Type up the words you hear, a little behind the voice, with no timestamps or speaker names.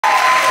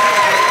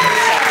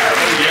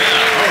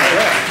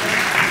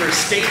for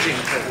staging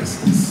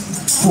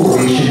purposes.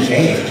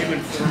 4H&A. Could you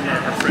inform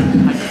our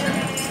friend?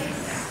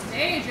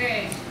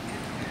 Staging.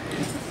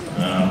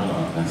 Hold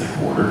on, that's a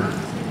quarter.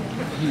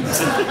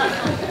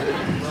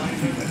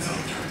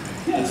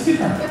 Yeah, it's a good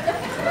part.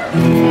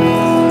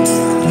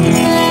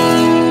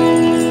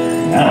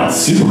 Now it's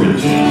super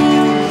rich.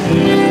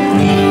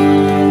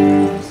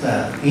 What's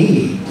that?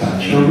 Aimee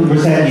touch. Or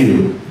was that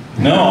you?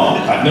 No,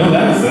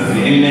 that's the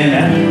Aimee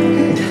Mann.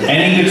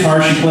 Any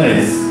guitar she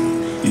plays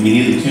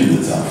immediately tunes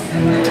itself.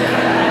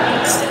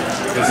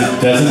 Because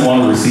it doesn't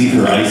want to receive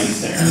her icy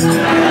stare.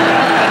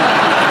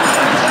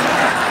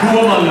 Who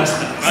among us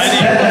does?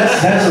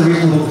 That's a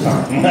reasonable guitar.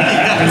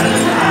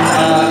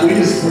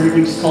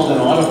 We just called an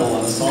audible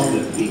on a song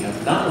that we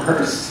have not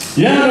rehearsed.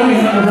 Yeah, no, we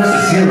haven't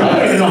rehearsed it. I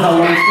don't even know how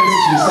long it's been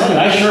since we sang it. I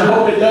sure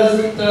hope it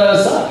doesn't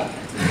suck.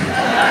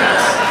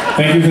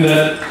 Thank you for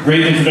that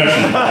great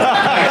introduction.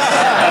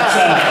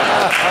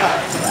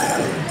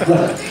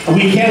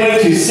 We can't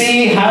wait to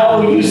see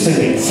how you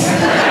sing it.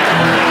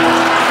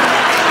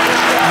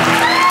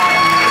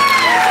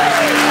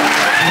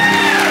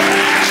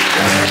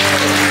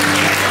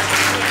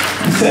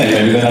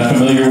 Maybe they're not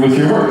familiar with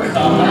your work.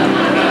 Now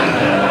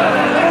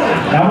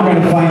we're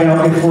going to find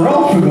out if we're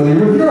all familiar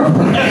with your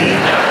work.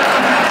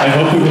 I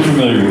hope that we're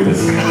familiar with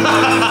this.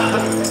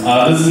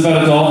 This is about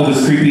a doll that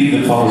is creepy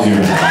that follows you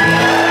around.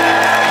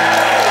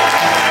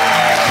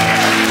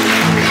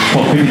 It's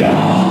called Creepy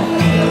Doll.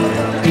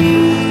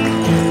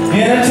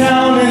 In a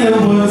town in the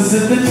woods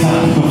at the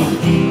top of...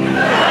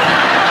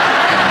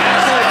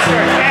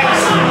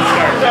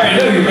 Sorry,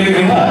 no, you're making me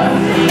laugh.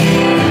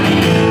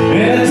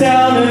 In a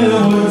town in the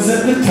woods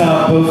at the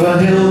top of a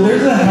hill,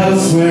 there's a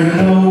house where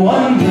no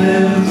one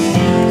lives.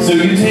 So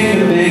you take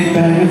a big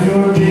bag of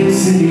your big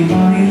city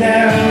money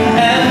there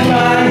and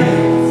buy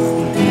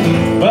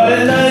it. But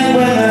at night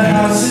when the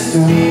house is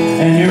dark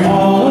and you're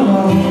all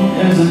alone,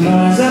 there's a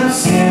noise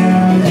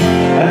upstairs.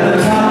 At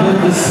the top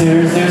of the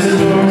stairs there's a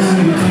door, so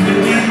you take a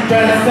deep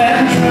breath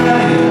and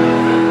try it.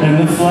 And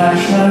the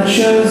flashlight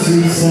shows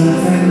you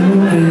something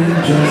moving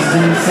just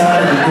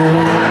inside the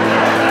door.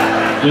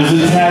 There's a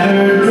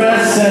tattered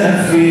dress and a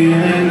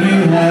feeling you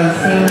have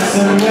felt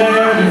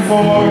somewhere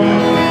before.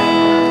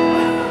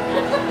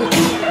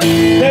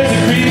 There's a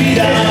creepy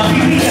doll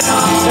that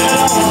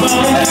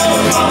always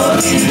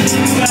follows you.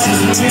 Got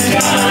a creepy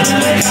doll and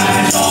the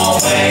eyes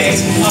always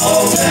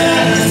open.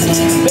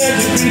 There's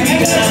a creepy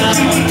doll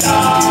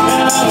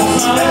that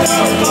always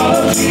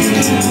follows you.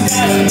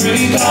 Got a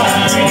creepy doll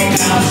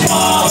that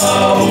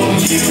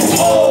follows you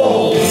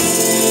whole.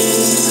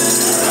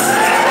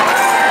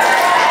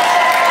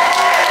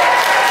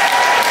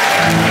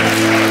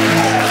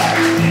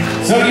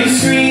 So you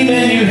scream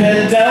and you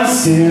head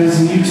downstairs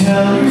and you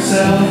tell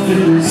yourself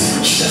it was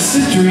just a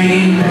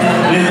dream.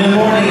 In the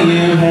morning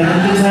you head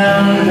into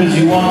town because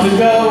you want to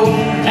go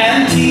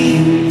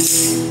antique.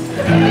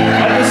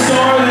 At the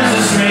store there's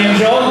a strange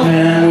old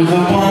man with a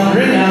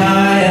wandering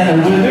eye and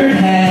a withered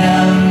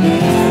hand.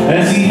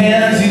 As he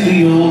hands you the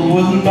old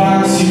wooden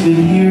box, you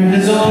can hear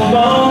his old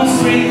bones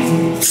creak.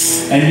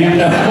 And you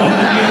know what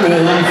you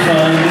will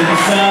find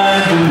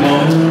inside the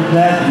moment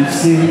that you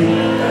see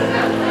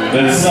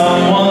that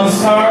someone's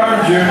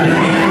carved your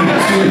name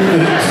to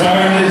the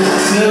tarnished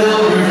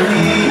silver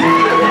key.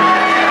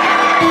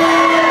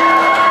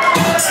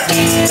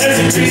 There's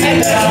a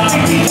creepy doll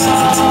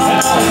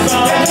that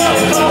always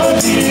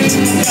follows you.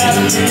 Got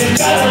a creepy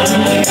doll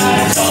and the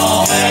guy's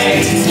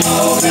always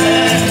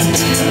open.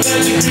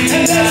 There's a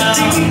creepy doll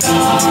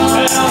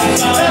that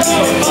always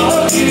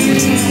follows you.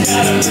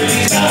 Got a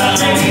creepy doll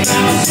that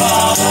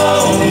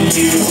follows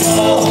you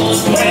home.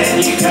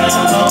 When you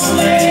come home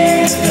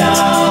late, the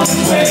doll is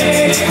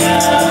waiting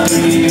up for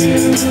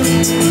you.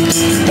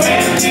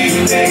 When you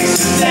fix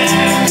the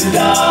stack, the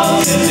doll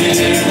is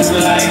in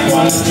like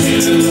 1 or 2.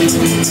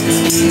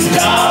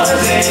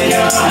 Dollars in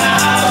your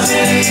house,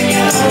 in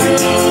your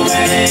room,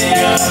 and in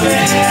your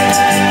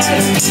bed.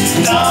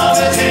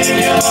 Dollars in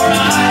your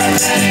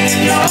eyes, and in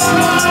your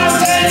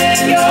arms, and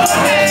in your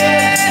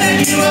head. And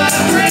you are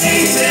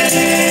crazy.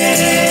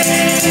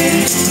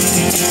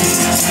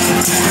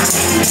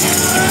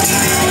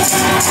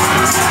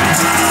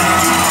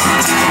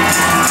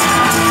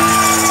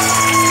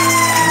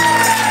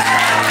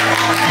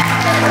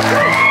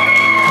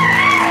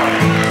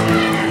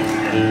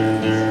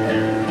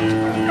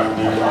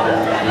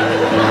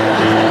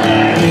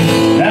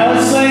 Now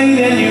it's late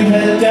and you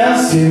head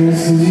downstairs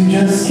cause you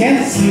just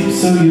can't sleep,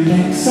 so you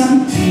make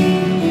some tea.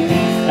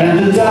 And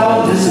the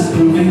doll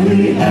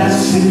disapprovingly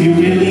asks if you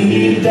really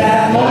need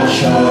that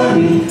much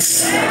money.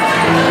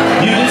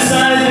 You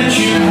decide that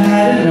you've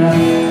had enough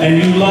and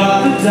you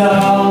lock the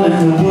doll in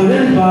the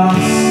wooden box.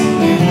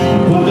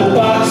 Put the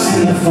box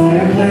in the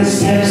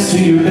fireplace next to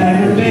your bag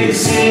of big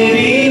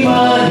city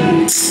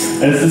money.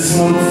 As the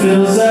smoke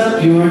fills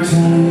up your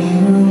tiny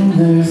room,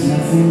 there's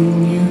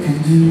nothing you can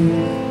do.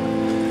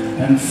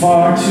 And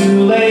far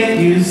too late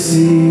you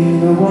see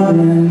the one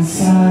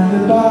inside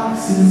the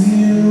box is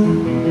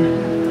you.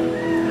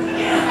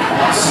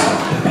 And also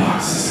the box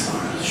is for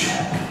the show.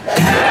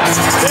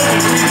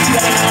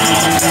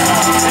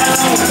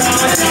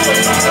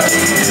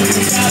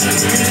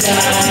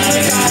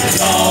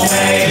 It's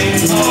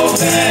always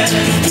open.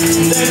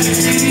 There's a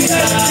creepy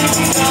town.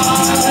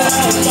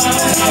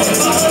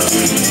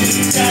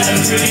 Got a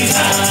pretty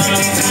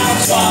town.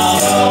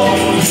 Swallow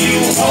you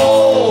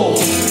whole.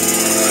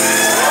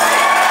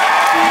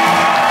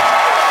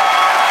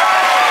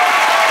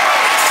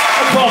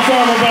 Applause for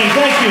everybody.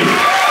 Thank you.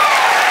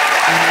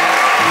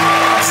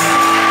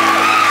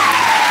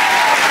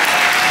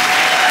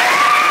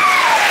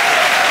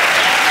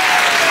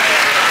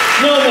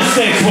 No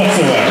mistakes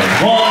whatsoever.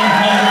 100%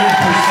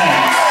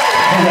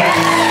 correct.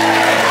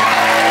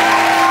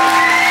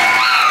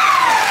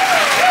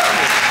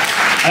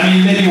 I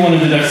mean, maybe you want to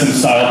deduct some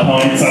style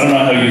points. I don't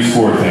know how you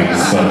score things,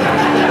 but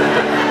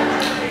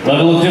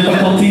level of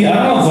difficulty. I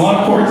don't know. There's a lot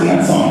of chords in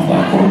that song. A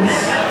lot of chords.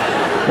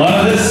 A lot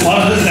of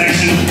this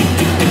action.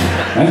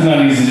 That's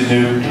not easy to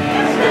do.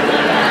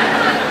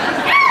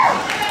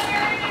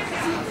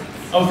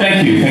 Oh,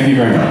 thank you. Thank you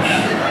very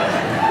much.